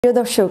প্রিয়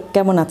দর্শক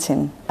কেমন আছেন?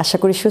 আশা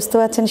করি সুস্থ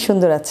আছেন,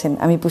 সুন্দর আছেন।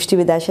 আমি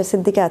পুষ্টিবিদ আয়েশা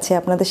সিদ্দিকা আছি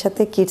আপনাদের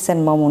সাথে কিডস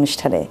অ্যান্ড মম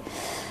অনুষ্ঠানে।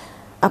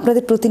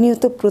 আপনাদের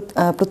প্রতিনিয়ত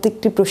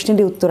প্রত্যেকটি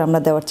প্রশ্নেরই উত্তর আমরা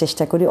দেওয়ার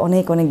চেষ্টা করি।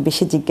 অনেক অনেক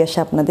বেশি জিজ্ঞাসা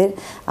আপনাদের,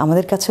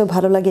 আমাদের কাছেও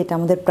ভালো লাগে। এটা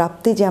আমাদের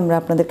প্রাপ্তি যে আমরা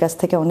আপনাদের কাছ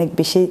থেকে অনেক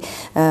বেশি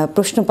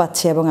প্রশ্ন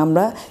পাচ্ছি এবং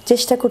আমরা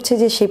চেষ্টা করছি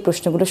যে সেই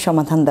প্রশ্নগুলোর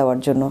সমাধান দেওয়ার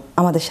জন্য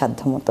আমাদের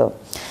সাধ্যমতো।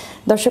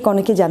 দর্শক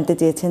অনেকেই জানতে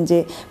চেয়েছেন যে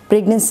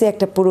প্রেগনেন্সি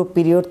একটা পুরো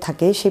পিরিয়ড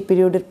থাকে, সেই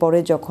পিরিয়ডের পরে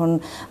যখন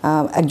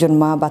একজন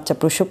মা বাচ্চা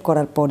প্রসব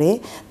করার পরে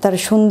তার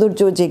সৌন্দর্য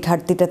যে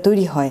ঘাটতিটা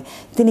তৈরি হয়,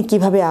 তিনি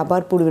কিভাবে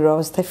আবার পূর্বের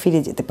অবস্থায়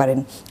ফিরে যেতে পারেন,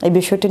 এই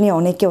বিষয়টা নিয়ে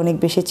অনেকে অনেক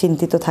বেশি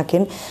চিন্তিত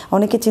থাকেন।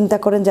 অনেকে চিন্তা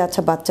করেন যে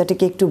আচ্ছা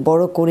বাচ্চাটিকে একটু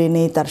বড় করে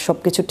নেই, তার সব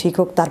কিছু ঠিক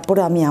হোক, তারপরে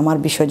আমি আমার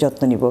বিষয়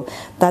যত্ন নিব।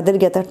 তাদের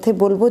জ্ঞাতার্থে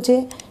বলবো যে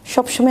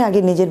সবসময় আগে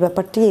নিজের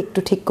ব্যাপারটি একটু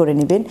ঠিক করে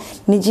নেবেন।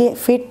 নিজে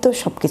ফিট তো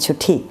সব কিছু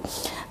ঠিক।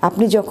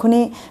 আপনি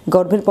যখনই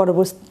গর্ভের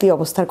পরবর্তী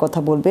অবস্থার কথা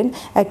বলবেন,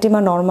 একটি মা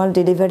নর্মাল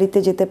ডেলিভারিতে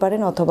যেতে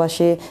পারেন অথবা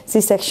সে সি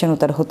সেকশনও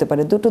তার হতে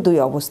পারে, দুই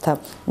অবস্থা।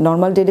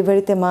 নর্মাল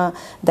ডেলিভারিতে মা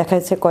দেখা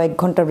যাচ্ছে কয়েক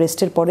ঘন্টা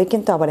রেস্টের পরে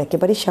কিন্তু আবার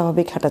একেবারেই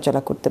স্বাভাবিক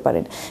হাঁটাচলা করতে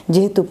পারেন।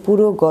 যেহেতু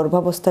পুরো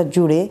গর্ভাবস্থা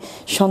জুড়ে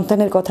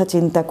সন্তানের কথা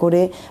চিন্তা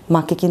করে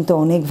মাকে কিন্তু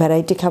অনেক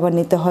ভ্যারাইটি খাবার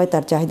নিতে হয়,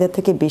 তার চাহিদা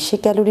থেকে বেশি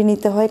ক্যালোরি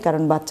নিতে হয়,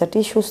 কারণ বাচ্চাটি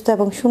সুস্থ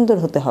এবং সুন্দর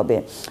হতে হবে।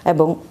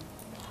 এবং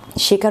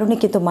সে কারণে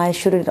কিন্তু মায়ের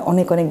শরীরে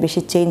অনেক অনেক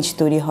বেশি চেঞ্জ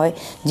তৈরি হয়।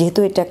 যেহেতু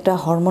এটা একটা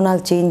হরমোনাল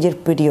চেঞ্জের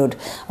পিরিয়ড,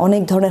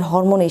 অনেক ধরনের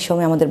হরমোন এই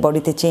সময় আমাদের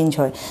বডিতে চেঞ্জ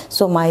হয়।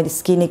 সো মায়ের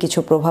স্কিনে কিছু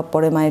প্রভাব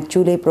পড়ে, মায়ের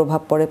চুলে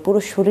প্রভাব পড়ে, পুরো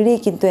শরীরেই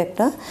কিন্তু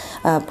একটা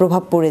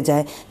প্রভাব পড়ে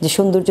যায়, যে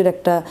সৌন্দর্যের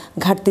একটা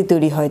ঘাটতি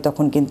তৈরি হয়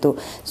তখন কিন্তু।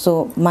 সো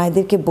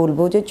মায়েদেরকে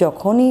বলবো যে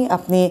যখনই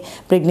আপনি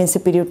প্রেগনেন্সি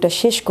পিরিয়ডটা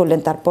শেষ করলেন,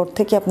 তারপর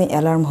থেকে আপনি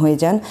অ্যালার্ম হয়ে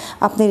যান,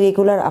 আপনি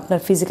রেগুলার আপনার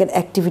ফিজিক্যাল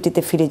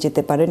অ্যাক্টিভিটিতে ফিরে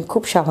যেতে পারেন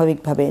খুব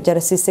স্বাভাবিকভাবে।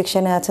 যারা সি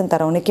সেকশনে আছেন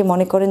তারা অনেকে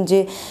মনে করেন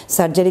যে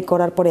সার্জারি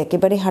করার পরে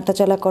একেবারেই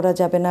হাঁটাচলা করা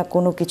যাবে না,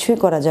 কোনো কিছুই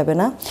করা যাবে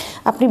না।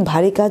 আপনি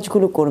ভারী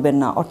কাজগুলো করবেন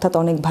না, অর্থাৎ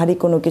অনেক ভারী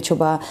কোনো কিছু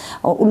বা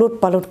উলট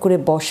পালট করে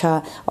বসা,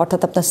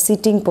 অর্থাৎ আপনার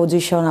সিটিং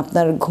পজিশন,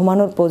 আপনার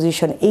ঘুমানোর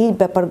পজিশন, এই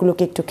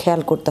ব্যাপারগুলোকে একটু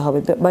খেয়াল করতে হবে।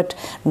 বাট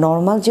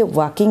নর্মাল যে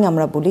ওয়াকিং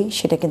আমরা বলি,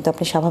 সেটা কিন্তু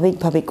আপনি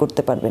স্বাভাবিকভাবেই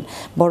করতে পারবেন।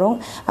 বরং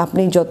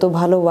আপনি যত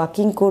ভালো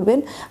ওয়াকিং করবেন,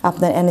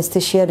 আপনার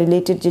অ্যানেস্থেশিয়া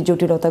রিলেটেড যে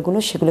জটিলতাগুলো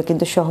সেগুলো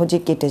কিন্তু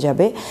সহজেই কেটে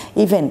যাবে।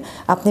 ইভেন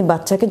আপনি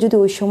বাচ্চাকে যদি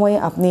ওই সময়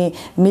আপনি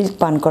মিল্ক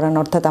পান করান,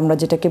 অর্থাৎ আমরা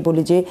যেটাকে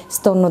বলি যে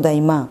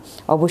স্তন্যদায়ী মা,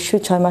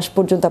 অবশ্যই 6 মাস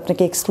পর্যন্ত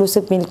আপনাকে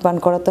এক্সক্লুসিভ মিল্ক পান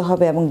করাতে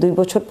হবে এবং 2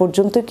 বছর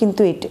পর্যন্ত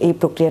কিন্তু এই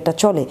প্রক্রিয়াটা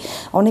চলে।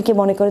 অনেকে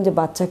মনে করেন যে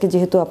বাচ্চাকে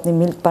যেহেতু আপনি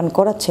মিল্ক পান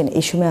করাচ্ছেন,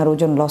 এই সময় আর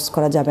ওজন লস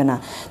করা যাবে না।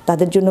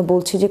 তাদের জন্য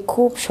বলছি যে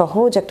খুব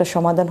সহজ একটা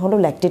সমাধান হলো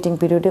ল্যাকটেটিং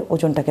পিরিয়ডে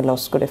ওজনটাকে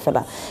লস করে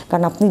ফেলা।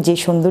 কারণ আপনি যে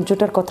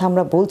সৌন্দর্যটার কথা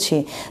আমরা বলছি,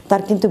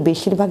 তার কিন্তু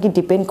বেশিরভাগই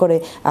ডিপেন্ড করে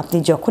আপনি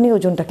যখনই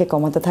ওজনটাকে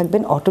কমাতে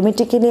থাকবেন,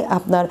 অটোমেটিক্যালি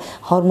আপনার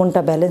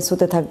হরমোনটা ব্যালেন্স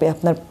হতে থাকবে,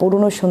 আপনার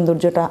পুরনো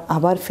সৌন্দর্যটা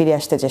আবার ফিরে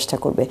আসতে চেষ্টা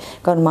করবে।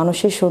 কারণ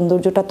মানুষের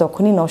সৌন্দর্যটা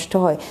তখনই নষ্ট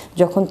হয়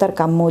যখন তার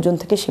কাম্য ওজন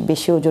থেকে সে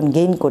বেশি ওজন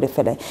গেইন করে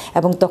ফেলে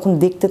এবং তখন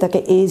দেখতে তাকে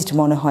এজড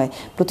মনে হয়।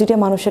 প্রতিটা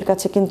মানুষের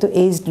কাছে কিন্তু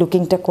এজড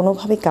লুকিংটা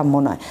কোনোভাবেই কাম্য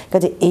নয়।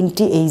 কাজে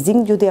এন্টি এইজিং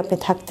যদি আপনি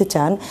থাকতে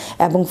চান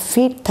এবং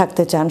ফিট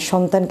থাকতে চান,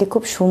 সন্তানকে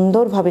খুব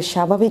সুন্দরভাবে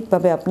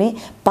স্বাভাবিকভাবে আপনি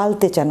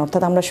পালতে চান,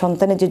 অর্থাৎ আমরা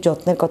সন্তানের যে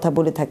যত্নের কথা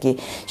বলে থাকি,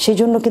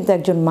 সেজন্য কিন্তু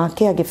একজন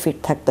মাকে আগে ফিট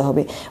থাকতে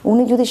হবে।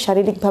 উনি যদি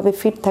শারীরিকভাবে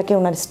ফিট থাকে,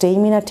 ওনার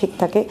স্টেমিনা ঠিক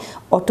থাকে,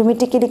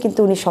 অটোমেটিক্যালি কিন্তু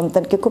উনি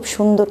সন্তানকে খুব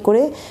সুন্দর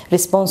করে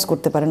রেসপন্স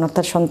করতে পারেন,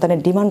 অর্থাৎ সন্তানের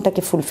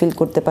ডিমান্ডটাকে ফুলফিল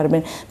করতে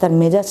পারবেন, তার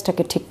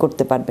মেজাজটাকে ঠিক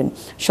করতে পারবেন।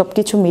 সব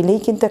কিছু মিলেই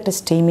কিন্তু একটা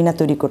স্টেমিনা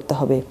তৈরি করতে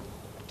হবে।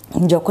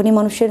 যখনই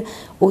মানুষের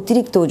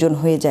অতিরিক্ত ওজন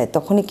হয়ে যায়,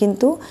 তখনই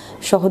কিন্তু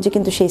সহজে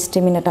কিন্তু সেই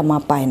স্টেমিনাটা মা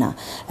পায় না।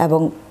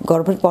 এবং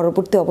গর্ভের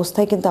পরবর্তী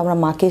অবস্থায় কিন্তু আমরা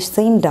মাকে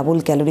সেম ডাবল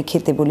ক্যালোরি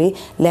খেতে বলি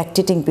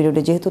ল্যাকটেটিং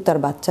পিরিয়ডে। যেহেতু তার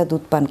বাচ্চা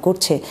দুধ পান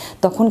করছে,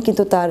 তখন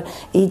কিন্তু তার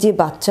এই যে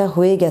বাচ্চা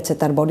হয়ে গেছে,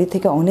 তার বডি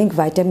থেকে অনেক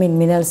ভাইটামিন,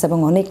 মিনারেলস এবং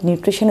অনেক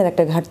নিউট্রিশনের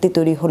একটা ঘাটতি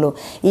তৈরি হলো।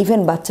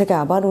 ইভেন বাচ্চাকে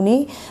আবার উনি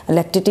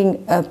ল্যাকটেটিং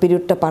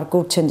পিরিয়ডটা পার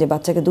করছেন, যে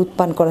বাচ্চাকে দুধ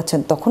পান করাচ্ছেন,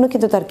 তখনও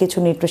কিন্তু তার কিছু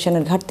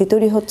নিউট্রিশনের ঘাটতি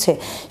তৈরি হচ্ছে।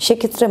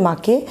 সেক্ষেত্রে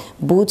মাকে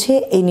বুঝে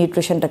এই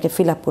নিউট্রিশনটা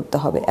ফিল আপ করতে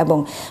হবে। এবং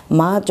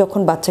মা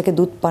যখন বাচ্চাকে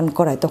দুধ পান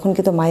করায়, তখন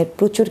কিন্তু মায়ের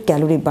প্রচুর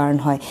ক্যালোরি বার্ন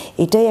হয়।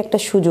 এটাই একটা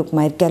সুযোগ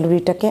মায়ের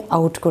ক্যালোরিটাকে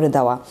আউট করে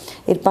দেওয়া।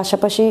 এর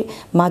পাশাপাশি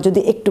মা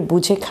যদি একটু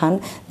বুঝে খান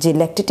যে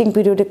ল্যাকটেটিং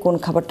পিরিয়ডে কোন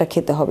খাবারটা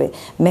খেতে হবে,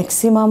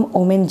 ম্যাক্সিমাম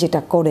ওমেন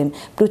যেটা করেন,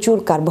 প্রচুর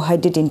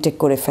কার্বোহাইড্রেট ইনটেক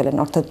করে ফেলেন,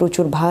 অর্থাৎ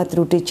প্রচুর ভাত,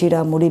 রুটি,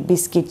 চিড়া, মুড়ি,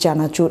 বিস্কিট,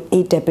 চানাচুর,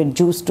 এই টাইপের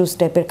জুস টুস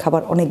টাইপের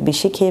খাবার অনেক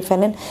বেশি খেয়ে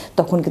ফেলেন।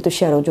 তখন কিন্তু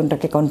সে আর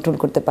ওজনটাকে কন্ট্রোল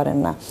করতে পারেন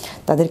না।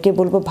 তাদেরকে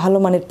বলবো ভালো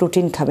মানের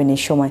প্রোটিন খাবেন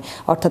এই সময়,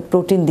 অর্থাৎ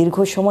প্রোটিন দীর্ঘ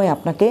সময়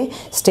আপনাকে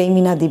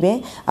স্টেমিনা দিবে,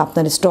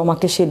 আপনার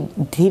স্টমাকে সে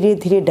ধীরে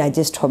ধীরে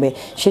ডাইজেস্ট হবে,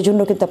 সেজন্য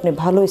কিন্তু আপনি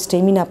ভালো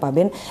স্টেমিনা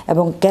পাবেন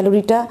এবং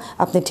ক্যালোরিটা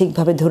আপনি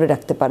ঠিকভাবে ধরে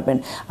রাখতে পারবেন।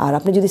 আর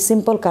আপনি যদি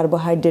সিম্পল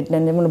কার্বোহাইড্রেট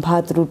নেন, যেমন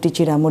ভাত, রুটি,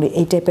 চিড়ামুড়ি,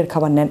 এই টাইপের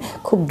খাবার নেন,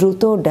 খুব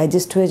দ্রুত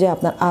ডাইজেস্ট হয়ে যায়,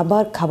 আপনার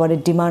আবার খাবারের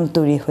ডিমান্ড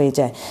তৈরি হয়ে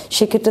যায়।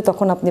 সেক্ষেত্রে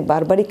তখন আপনি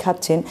বারবারই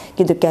খাচ্ছেন,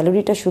 কিন্তু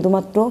ক্যালোরিটা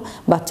শুধুমাত্র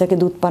বাচ্চাকে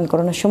দুধ পান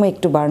করানোর সময়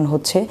একটু বার্ন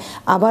হচ্ছে,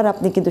 আবার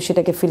আপনি কিন্তু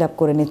সেটাকে ফিল আপ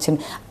করে নিচ্ছেন।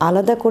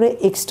 আলাদা করে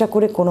এক্সট্রা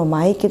করে কোনো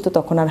মাই কিন্তু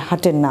তখন আর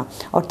হাঁটেন না,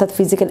 অর্থাৎ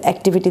ফিজিক্যাল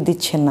অ্যাক্টিভিটি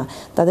দিচ্ছেন না,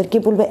 তাদেরকে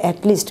বলবে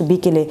অ্যাটলিস্ট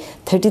বিকেলে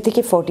 30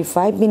 থেকে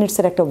 45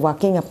 মিনিটসের একটা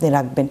ওয়াকিং আপনি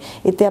রাখবেন।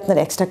 এতে আপনার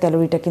এক্সট্রা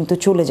ক্যালোরিটা কিন্তু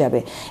চলে যাবে।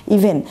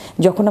 ইভেন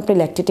যখন আপনি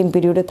ল্যাকটেটিং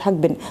পিরিয়ডে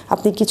থাকবেন,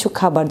 আপনি কিছু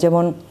খাবার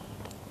যেমন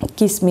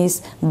কিশমিশ,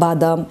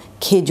 বাদাম,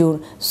 খেজুর,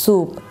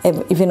 স্যুপ,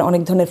 ইভেন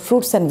অনেক ধরনের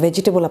ফ্রুটস অ্যান্ড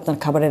ভেজিটেবল আপনার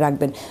খাবারে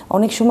রাখবেন।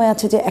 অনেক সময়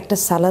আছে যে একটা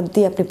সালাদ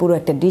দিয়ে আপনি পুরো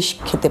একটা ডিশ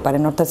খেতে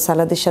পারেন, অর্থাৎ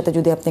সালাদের সাথে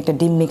যদি আপনি একটা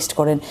ডিম মিক্সড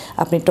করেন,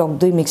 আপনি টক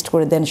দই মিক্সড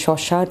করে দেন,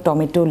 শসা,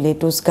 টমেটো,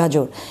 লেটুস,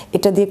 গাজর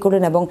এটা দিয়ে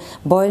করেন, এবং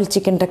বয়েলড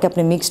চিকেনটাকে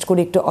আপনি মিক্সড করে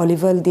একটু অলিভ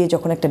অয়েল দিয়ে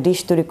যখন একটা ডিশ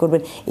তৈরি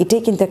করবেন,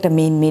 এটাই কিন্তু একটা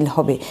মেইন মিল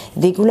হবে।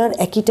 রেগুলার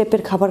একই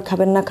টাইপের খাবার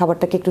খাবেন না,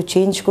 খাবারটাকে একটু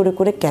চেঞ্জ করে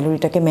করে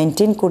ক্যালোরিটাকে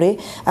মেনটেন করে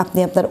আপনি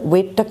আপনার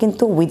ওয়েটটা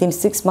কিন্তু উইদিন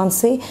 6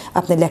 মান্থসেই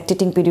আপনি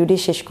ল্যাকটেটিং পিরিয়ডে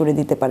শেষ করে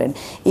দিতে পারেন।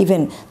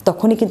 ইভেন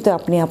তখনই কিন্তু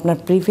আপনি আপনার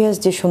প্রিভিয়াস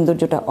যে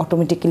সৌন্দর্যটা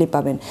অটোমেটিক্যালি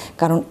পাবেন,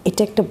 কারণ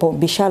এটা একটা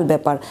বিশাল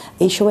ব্যাপার।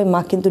 এই সময়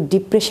মা কিন্তু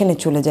ডিপ্রেশনে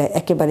চলে যায়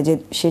একেবারে, যে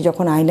সে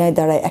যখন আয়নায়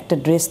দাঁড়ায় একটা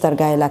ড্রেস তার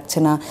গায়ে লাগছে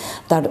না,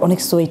 তার অনেক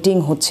সোয়েটিং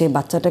হচ্ছে,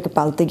 বাচ্চাটাকে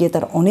পালতে গিয়ে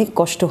তার অনেক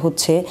কষ্ট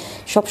হচ্ছে।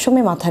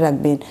 সবসময় মাথায়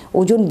রাখবেন,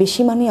 ওজন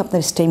বেশি মানেই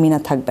আপনার স্টেমিনা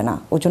থাকবে না।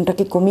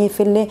 ওজনটাকে কমিয়ে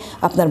ফেললে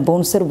আপনার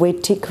বোনসের ওয়েট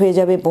ঠিক হয়ে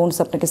যাবে, বোনস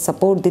আপনাকে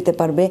সাপোর্ট দিতে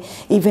পারবে,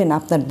 ইভেন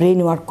আপনার ব্রেন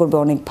ওয়ার্ক করবে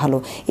অনেক ভালো।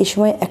 এই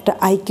সময় একটা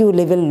আইকিউ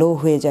লেভেল লো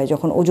হয়ে যায়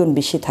যখন ওজন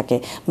বেশি থাকে।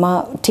 মা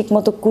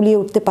ঠিকমতো কুলিয়ে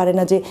উঠতে পারে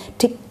না যে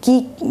ঠিক কী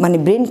মানে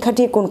ব্রেন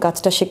খাটিয়ে কোন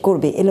কাজটা সে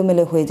করবে,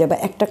 এলোমেলো হয়ে যাবে,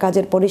 একটা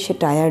কাজের পরে সে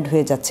টায়ার্ড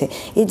হয়ে যাচ্ছে।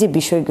 এই যে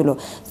বিষয়গুলো,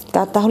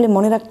 তাহলে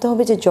মনে রাখতে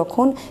হবে যে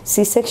যখন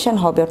সি সেকশন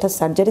হবে, অর্থাৎ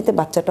সার্জারিতে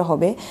বাচ্চাটা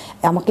হবে,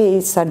 আমাকে এই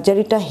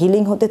সার্জারিটা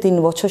হিলিং হতে 3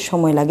 বছর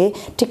সময় লাগে,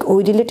 ঠিক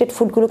ওই রিলেটেড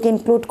ফুডগুলোকে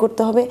ইনক্লুড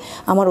করতে হবে,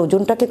 আমার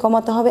ওজনটাকে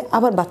কমাতে হবে,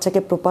 আবার বাচ্চাকে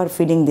প্রপার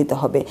ফিডিং দিতে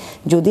হবে।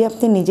 যদি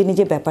আপনি নিজে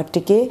নিজে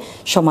ব্যাপারটিকে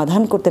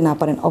সমাধান করতে না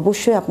পারেন,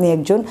 অবশ্যই আপনি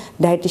একজন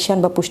ডায়েটিশিয়ান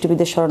বা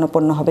পুষ্টিবিদের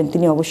শরণাপন্ন হবেন,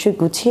 তিনি অবশ্যই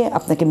গুছিয়ে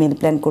আপনাকে মিল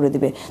প্ল্যান করে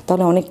দেবে।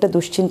 তাহলে অনেকটা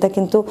দুশ্চিন্তা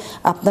কিন্তু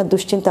আপনার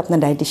দুশ্চিন্তা আপনার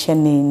ডায়েটিশিয়ান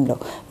নিয়ে নিল।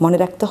 মনে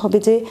রাখতে হবে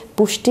যে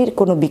পুষ্টির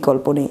কোনো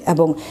বিকল্প নেই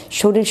এবং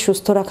শরীর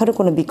সুস্থ রাখারও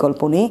কোনো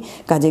বিকল্প নেই।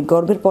 কাজে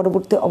গর্ভের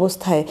পরবর্তী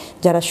অবস্থায়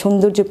যারা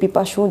সৌন্দর্য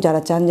পিপাসু, যারা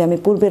চান যে আমি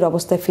পূর্বের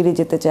অবস্থায় ফিরে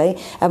যেতে চাই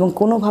এবং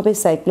কোনোভাবে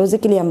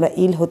সাইকোলজিক্যালি আমরা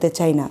ইল হতে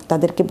চাই না,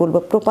 তাদেরকে বলবো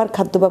প্রপার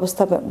খাদ্য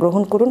ব্যবস্থা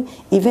গ্রহণ করুন।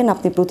 ইভেন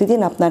আপনি প্রতিদিন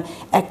আপনার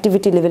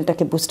অ্যাক্টিভিটি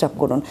লেভেলটাকে বুস্ট আপ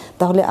করুন,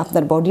 তাহলে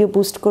আপনার বডিও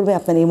বুস্ট করবে,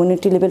 আপনার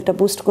ইমিউনিটি লেভেলটা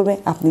বুস্ট করবে,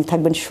 আপনি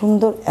থাকবেন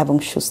সুন্দর এবং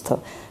সুস্থ।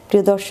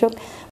 প্রিয় দর্শক,